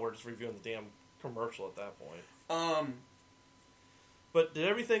like, oh, we're just reviewing the damn commercial at that point. But did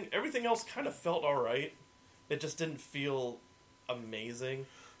everything else kind of felt alright? It just didn't feel amazing.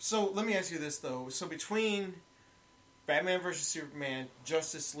 So let me ask you this though. So between Batman vs Superman,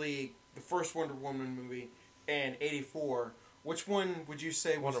 Justice League, the first Wonder Woman movie, and 84, which one would you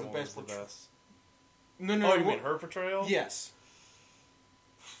say was the best? Was the best. No. Oh, you mean her portrayal? Yes.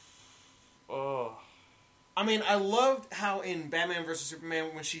 Oh. I mean, I loved how in Batman vs.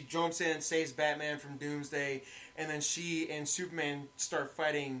 Superman, when she jumps in, saves Batman from Doomsday, and then she and Superman start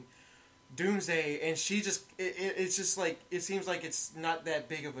fighting Doomsday, and she just, it's just like, it seems like it's not that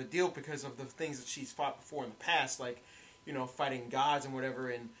big of a deal because of the things that she's fought before in the past, like, you know, fighting gods and whatever,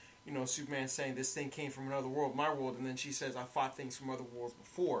 and, you know, Superman saying, this thing came from another world, my world, and then she says, I fought things from other worlds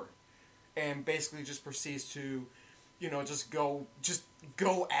before, and basically just proceeds to, you know, just go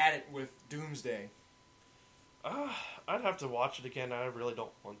at it with Doomsday. I'd have to watch it again. I really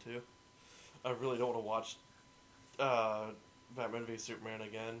don't want to. I really don't want to watch Batman v Superman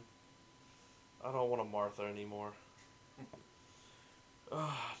again. I don't want a Martha anymore.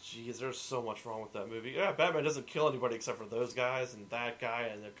 Jeez, there's so much wrong with that movie. Yeah, Batman doesn't kill anybody except for those guys and that guy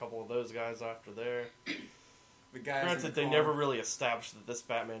and a couple of those guys after there. The guys. Granted, they never really established that this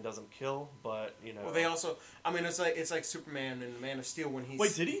Batman doesn't kill, but you know. Well, they also. I mean, it's like Superman and Man of Steel when he's.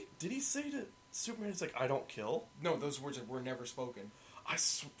 Wait, did he say that Superman is like, I don't kill? No, those words were never spoken.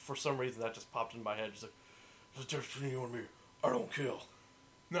 For some reason that just popped in my head. Just like, there's a difference between you and me. I don't kill.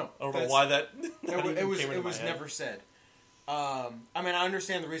 No, I don't know why that. It was came into my head. never said. I mean, I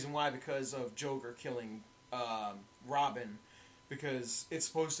understand the reason why, because of Joker killing Robin, because it's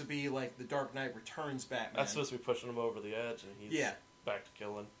supposed to be like the Dark Knight Returns Batman. That's supposed to be pushing him over the edge, and he's back to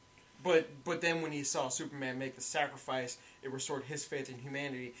killing. But then when he saw Superman make the sacrifice, it restored his faith in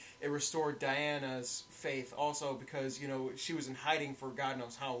humanity. It restored Diana's faith also, because she was in hiding for God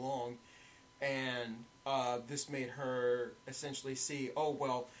knows how long, and this made her essentially see, oh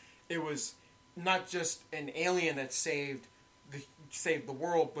well, it was not just an alien that saved the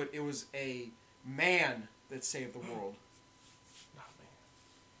world, but it was a man that saved the world.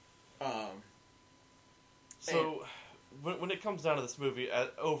 So, when it comes down to this movie,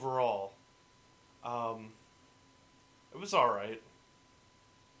 overall, it was alright.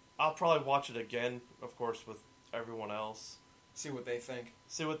 I'll probably watch it again, of course, with everyone else. See what they think.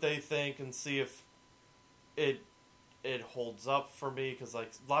 And see if it holds up for me, because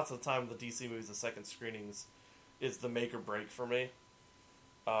like lots of the time the DC movies, the second screenings is the make or break for me.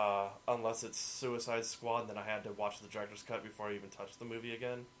 Unless it's Suicide Squad, then I had to watch the director's cut before I even touched the movie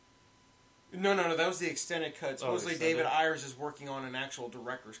again. No, that was the extended cut. Supposedly David Ayers is working on an actual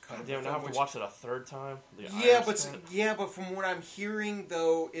director's cut. Damn, now I have to watch it a third time? But from what I'm hearing,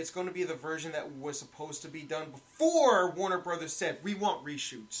 though, it's going to be the version that was supposed to be done before Warner Brothers said, we want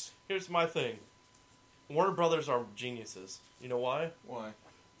reshoots. Here's my thing. Warner Brothers are geniuses. You know why? Why?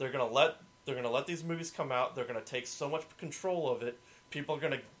 They're gonna let these movies come out. They're gonna take so much control of it.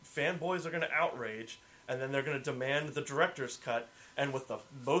 Fanboys are gonna outrage, and then they're gonna demand the director's cut. And with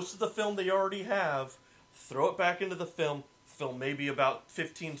most of the film they already have, throw it back into the film maybe about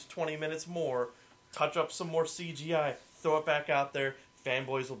 15 to 20 minutes more, touch up some more CGI, throw it back out there.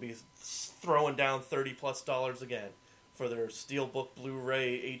 Fanboys will be throwing down $30+ again for their Steelbook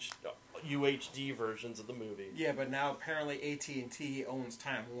Blu-ray UHD versions of the movie. Yeah, but now apparently AT&T owns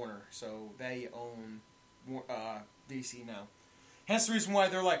Time Warner, so they own DC now. Hence the reason why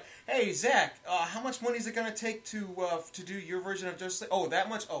they're like, hey, Zach, how much money is it going to take to do your version of Justice League? Oh, that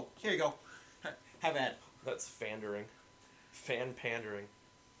much? Oh, here you go. Have at it. That's fandering. Fan pandering.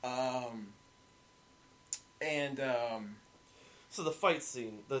 So the fight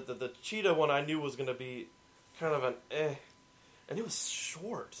scene, the cheetah one I knew was going to be kind of an and it was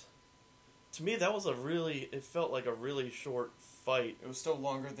short. To me, it felt like a really short fight. It was still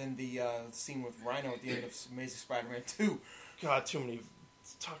longer than the scene with Rhino at the end of Amazing Spider-Man 2. God,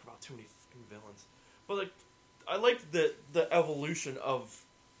 talk about too many fucking villains. But like, I liked the evolution of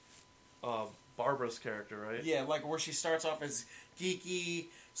Barbara's character, right? Yeah, like where she starts off as geeky,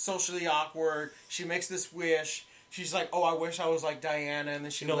 socially awkward. She makes this wish. She's like, "Oh, I wish I was like Diana," and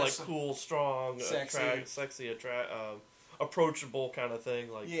then she like cool, strong, sexy, approachable kind of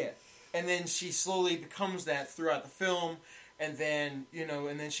thing. Like and then she slowly becomes that throughout the film. And then,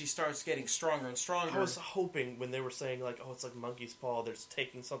 she starts getting stronger and stronger. I was hoping when they were saying, like, oh, it's like Monkey's Paw, they're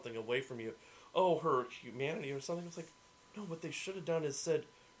taking something away from you. Oh, her humanity or something. It's like, no, what they should have done is said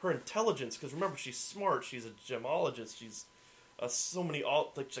her intelligence. Because remember, she's smart. She's a gemologist. She's so many,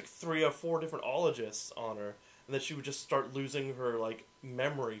 like 3 or 4 different ologists on her. And that she would just start losing her, like,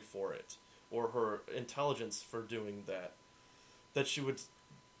 memory for it. Or her intelligence for doing that. That she would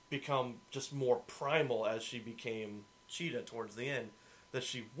become just more primal as she became Cheetah towards the end, that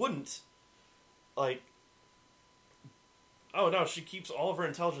she wouldn't, like, oh no, she keeps all of her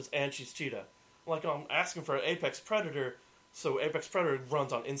intelligence and she's Cheetah. Like, I'm asking for an Apex Predator, so Apex Predator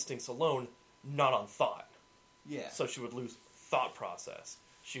runs on instincts alone, not on thought. Yeah. So she would lose thought process.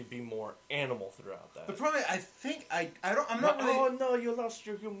 She'd be more animal throughout that. The problem, I'm not really... Oh no, you lost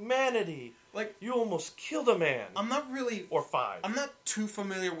your humanity. Like, you almost killed a man. I'm not really... Or 5. I'm not too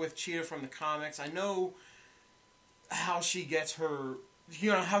familiar with Cheetah from the comics. I know how she gets her,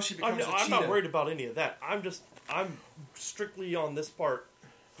 how she becomes a cheetah. I'm not worried about any of that. I'm strictly on this part,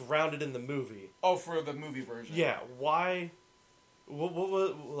 grounded in the movie. Oh, for the movie version. Yeah, why? What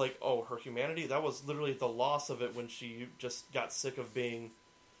was, like, oh, her humanity? That was literally the loss of it when she just got sick of being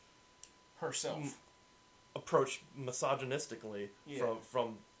herself. Approached misogynistically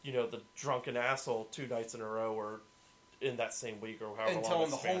from the drunken asshole 2 nights in a row or in that same week or however long. And telling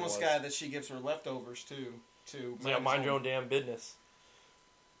the homeless guy that she gives her leftovers to mind your own damn business.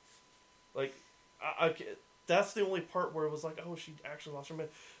 Like, that's the only part where it was like, oh, she actually lost her man.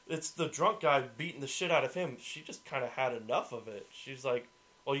 It's the drunk guy beating the shit out of him. She just kind of had enough of it. She's like,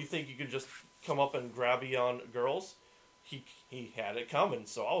 well, you think you could just come up and grab you on girls? He had it coming,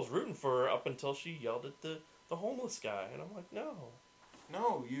 so I was rooting for her up until she yelled at the homeless guy, and I'm like,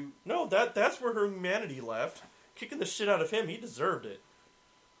 no, that's where her humanity left. Kicking the shit out of him, he deserved it.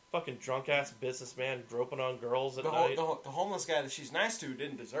 fucking drunk ass businessman groping on girls at The, night. the homeless guy that she's nice to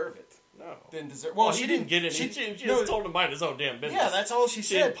didn't deserve it. No. Didn't deserve. Well, she didn't get it. She just told him to mind his own damn business. Yeah, that's all she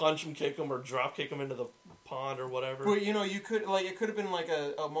She said. didn't punch him, kick him, or drop kick him into the pond or whatever. But you know, you could like it could have been like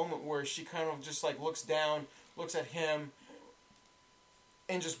a moment where she kind of just like looks down, looks at him,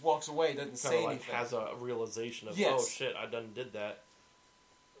 and just walks away. Doesn't say Kind of like anything. has a realization of, Yes. oh shit, I done did that.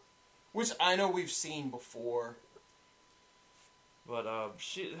 Which I know we've seen before. But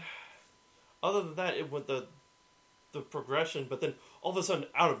she, other than that, it went the progression. But then all of a sudden,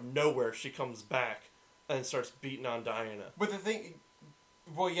 out of nowhere, she comes back and starts beating on Diana. But the thing,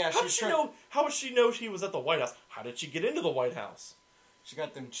 well, yeah, How did she know? How would she know she was at the White House? How did she get into the White House? She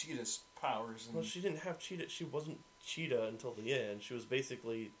got them cheetah's powers. And, Well, she didn't have Cheetah. She wasn't Cheetah until the end. She was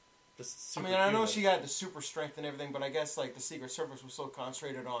basically just. I mean, I know she got the super strength and everything, but I guess like the Secret Service was so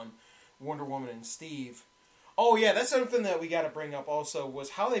concentrated on Wonder Woman and Steve. Oh yeah, that's something that we got to bring up also was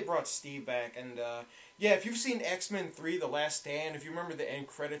how they brought Steve back. And yeah, if you've seen X-Men 3: The Last Stand, if you remember the end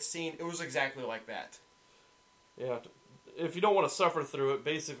credits scene, it was exactly like that. Yeah, if you don't want to suffer through it,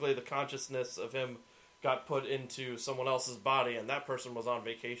 basically the consciousness of him got put into someone else's body, and that person was on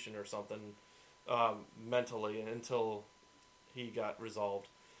vacation or something mentally until he got resolved.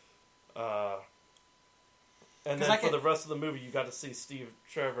 And then for the rest of the movie, you got to see Steve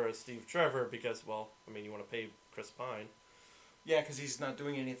Trevor as Steve Trevor because, well, I mean, you want to pay Chris Pine. Yeah, because he's not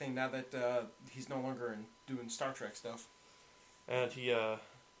doing anything now that he's no longer doing Star Trek stuff. And he, I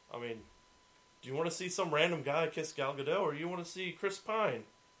mean, do you want to see some random guy kiss Gal Gadot, or do you want to see Chris Pine?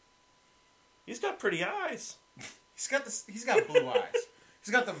 He's got pretty eyes. He's got blue eyes.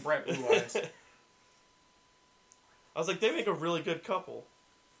 He's got them bright blue eyes. I was like, they make a really good couple.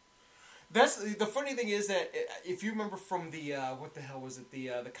 That's the funny thing is that if you remember from the what the hell was it,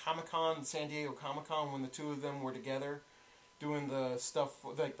 the Comic-Con, San Diego Comic-Con, when the two of them were together doing the stuff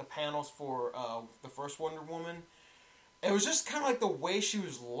like the panels for the first Wonder Woman, it was just kind of like the way she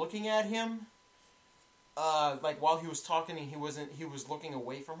was looking at him, like while he was talking and he was looking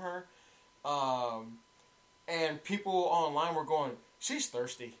away from her, and people online were going, she's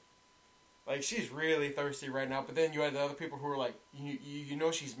thirsty. Like, she's really thirsty right now. But then you had the other people who were like, you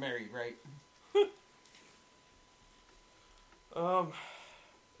know she's married, right?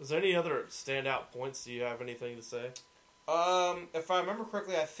 Is there any other standout points? Do you have anything to say? If I remember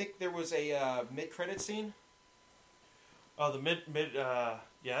correctly, I think there was a mid-credit scene. Oh, the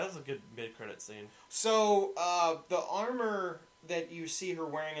yeah, that was a good mid-credit scene. So, the armor that you see her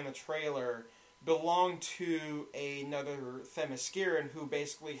wearing in the trailer belonged to another Themysciran who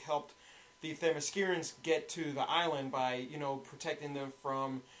basically helped the Themyscirans get to the island by, protecting them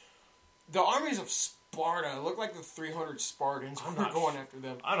from the armies of Sparta. It looked like the 300 Spartans were going after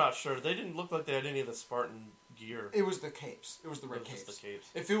them. I'm not sure. They didn't look like they had any of the Spartan gear. It was the capes. It was the red capes. Just the capes.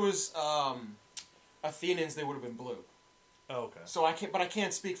 If it was Athenians, they would have been blue. Oh, okay. So I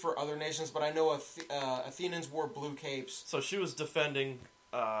can't speak for other nations, but I know Athenians wore blue capes. So she was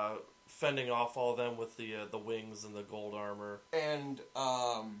fending off all of them with the wings and the gold armor. And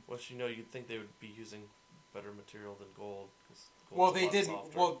Which you'd think they would be using better material than gold. Well, they did.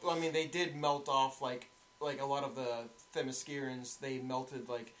 Softer. Well, I mean, they did melt off like a lot of the Themyscirans. They melted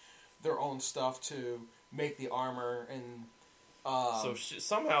like their own stuff to make the armor, and so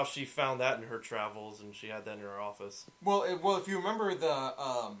somehow she found that in her travels, and she had that in her office. Well, if you remember, the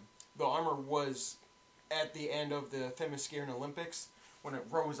armor was at the end of the Themysciran Olympics when it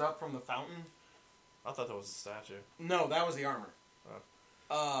rose up from the fountain. I thought that was a statue. No, that was the armor.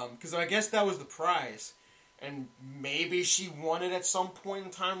 Because I guess that was the prize. And maybe she won it at some point in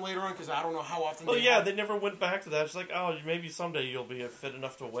time later on, because I don't know how often. Well, yeah, they never went back to that. It's like, oh, maybe someday you'll be fit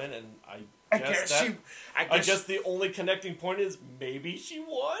enough to win, and I guess the only connecting point is maybe she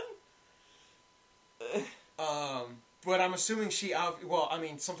won. But I'm assuming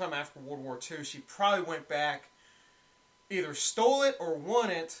sometime after World War II, she probably went back, either stole it or won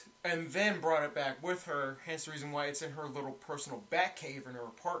it, and then brought it back with her. Hence the reason why it's in her little personal bat cave in her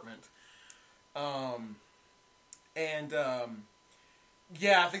apartment.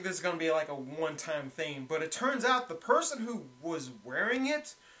 Yeah, I think this is going to be like a one-time thing. But it turns out the person who was wearing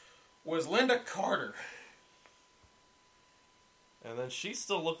it was Linda Carter. And then she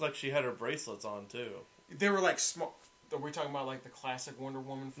still looked like she had her bracelets on, too. They were like small. Are we talking about like the classic Wonder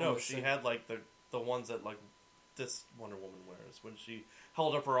Woman? No, she had like the ones that like this Wonder Woman wears when she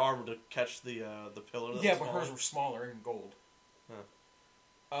held up her arm to catch the pillar. Yeah, but hers were smaller in gold.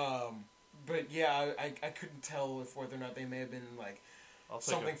 Huh. But yeah, I couldn't tell whether or not they may have been like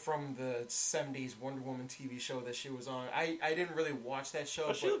something from the 70s Wonder Woman TV show that she was on. I didn't really watch that show.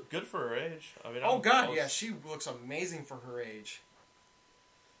 But she looked good for her age. I mean, yeah, she looks amazing for her age.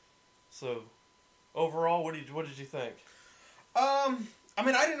 So, overall, what did you think? I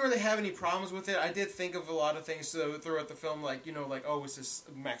mean, I didn't really have any problems with it. I did think of a lot of things throughout the film, like, you know, like, oh, is this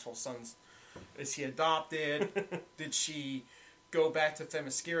Maxwell's son's? Is he adopted? Did she go back to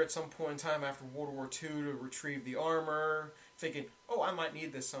Themyscira at some point in time after World War II to retrieve the armor? Thinking, oh, I might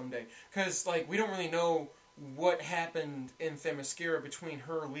need this someday. Because, like, we don't really know what happened in Themyscira between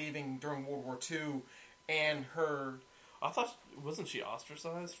her leaving during World War II and her... I thought, wasn't she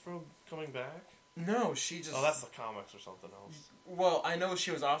ostracized from coming back? No, she just... Oh, that's the comics or something else. Well, I know she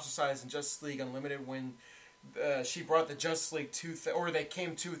was ostracized in Justice League Unlimited when she brought the Justice League to... or they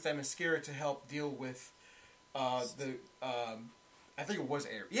came to Themyscira to help deal with I think it was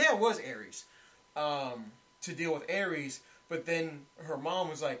Ares. Yeah, it was Ares. To deal with Ares, but then her mom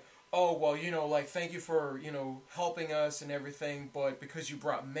was like, oh, well, you know, like, thank you for, you know, helping us and everything, but because you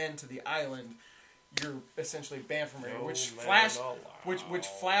brought men to the island... you're essentially banned from it. Which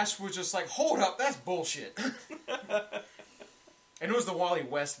Flash was just like, hold up, that's bullshit. And it was the Wally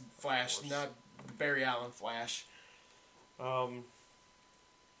West Flash, not the Barry Allen Flash.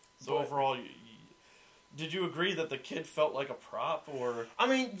 Overall, did you agree that the kid felt like a prop, or? I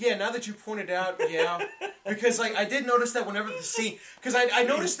mean, yeah. Now that you pointed out, yeah, because like I did notice that whenever the scene, because I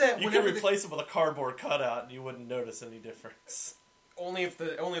noticed that you whenever could replace it with a cardboard cutout, and you wouldn't notice any difference. Only if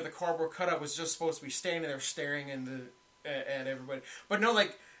the cardboard cutout was just supposed to be standing there staring at everybody. But no,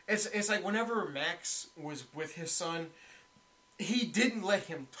 like it's like whenever Max was with his son, he didn't let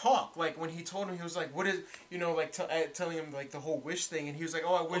him talk. Like when he told him, he was like, "What is like telling him like the whole wish thing," and he was like,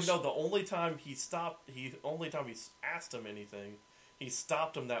 "Oh, I wish." Oh, no, the only time he asked him anything, he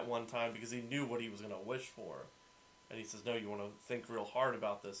stopped him that one time because he knew what he was going to wish for, and he says, "No, you want to think real hard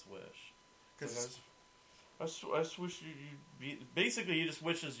about this wish." Because I just wish basically, he just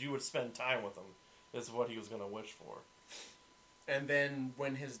wishes you would spend time with him, is what he was going to wish for. And then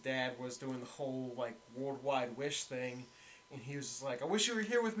when his dad was doing the whole, like, worldwide wish thing, and he was just like, I wish you were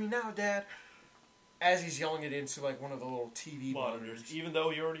here with me now, Dad, as he's yelling it into, like, one of the little TV monitors. Even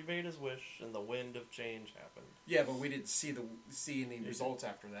though he already made his wish, and the wind of change happened. Yeah, but we didn't see any results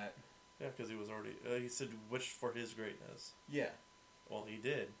after that. Yeah, because he was already... he said wish for his greatness. Yeah. Well, he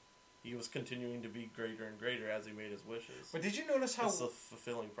did. He was continuing to be greater and greater as he made his wishes. But did you notice how... It's a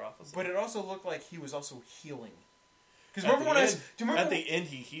fulfilling prophecy. But it also looked like he was also healing. Because at the end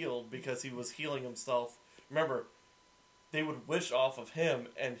he healed because he was healing himself. Remember, they would wish off of him,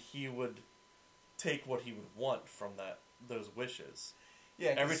 and he would take what he would want from those wishes.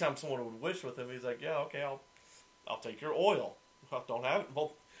 Yeah. Every time someone would wish with him, he's like, "Yeah, okay, I'll take your oil. Don't have it.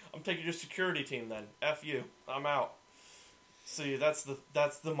 Well, I'm taking your security team then. F you. I'm out." See, that's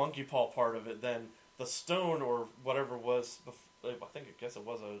the monkey paw part of it. Then the stone or whatever was, I guess it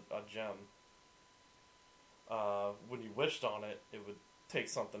was a gem. When you wished on it, it would take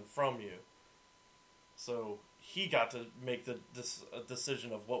something from you. So he got to make the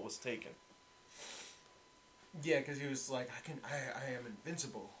decision of what was taken. Yeah, because he was like, I am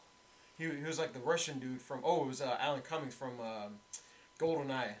invincible. He was like the Russian dude from, it was Alan Cummings from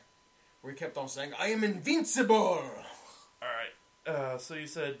GoldenEye, where he kept on saying, I am invincible! Alright, so you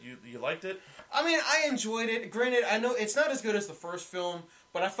said you liked it? I mean, I enjoyed it. Granted, I know it's not as good as the first film,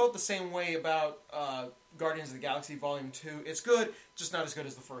 but I felt the same way about Guardians of the Galaxy Volume 2. It's good, just not as good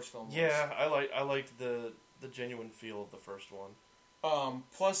as the first film was. Yeah, I liked the genuine feel of the first one.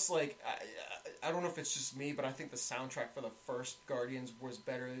 Plus, like, I don't know if it's just me, but I think the soundtrack for the first Guardians was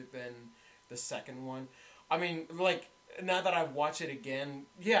better than the second one. I mean, like, now that I watch it again,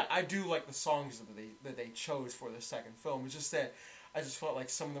 yeah, I do like the songs that they chose for the second film. It's just that I just felt like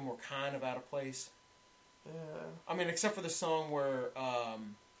some of them were kind of out of place. Yeah. I mean, except for the song where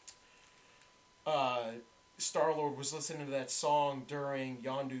Star-Lord was listening to that song during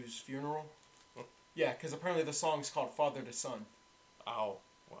Yondu's funeral. Yeah, because apparently the song's called Father to Son. Oh,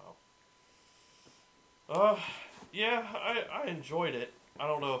 wow. Yeah, I enjoyed it. I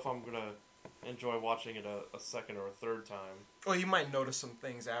don't know if I'm going to enjoy watching it a second or a third time. Well, you might notice some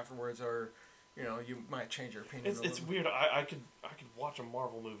things afterwards, or, you might change your opinion. It's weird. I could watch a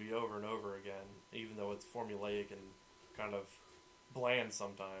Marvel movie over and over again, even though it's formulaic and kind of bland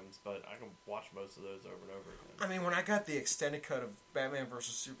sometimes, but I can watch most of those over and over again. I mean, when I got the extended cut of Batman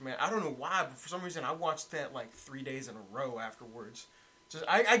vs. Superman, I don't know why, but for some reason I watched that like 3 days in a row afterwards.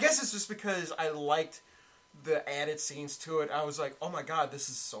 I guess it's just because I liked the added scenes to it. I was like, oh my god, this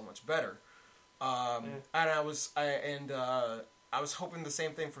is so much better. And I was hoping the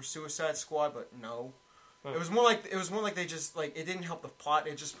same thing for Suicide Squad, but no. It was more like they just like it didn't help the plot.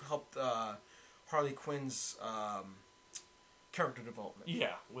 It just helped Harley Quinn's character development.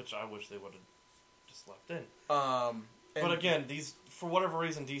 Yeah, which I wish they would have just left in. But again, for whatever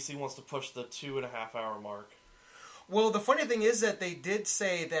reason, DC wants to push the 2.5 hour mark. Well, the funny thing is that they did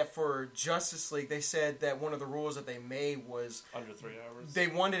say that for Justice League, they said that one of the rules that they made was under 3 hours. They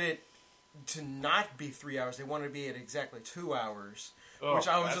wanted it to not be 3 hours. They wanted it to be at exactly 2 hours. Oh, which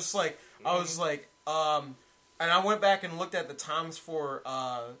I was just like, and I went back and looked at the times for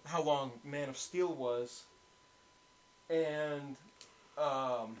how long Man of Steel was, and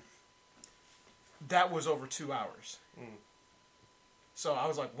that was over 2 hours. So I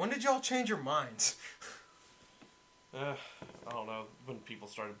was like, when did y'all change your minds? I don't know, when people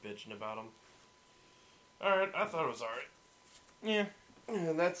started bitching about them. Alright, I thought it was alright. Yeah.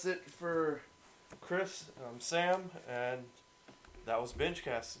 And that's it for Chris, Sam, and that was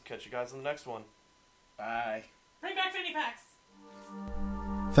BingeCast. Catch you guys in the next one. Bye. Bring back fanny packs.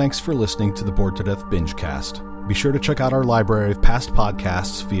 Thanks for listening to the Bored to Death BingeCast. Be sure to check out our library of past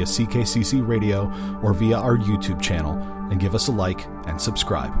podcasts via CKCC Radio or via our YouTube channel, and give us a like and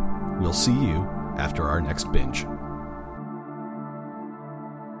subscribe. We'll see you after our next binge.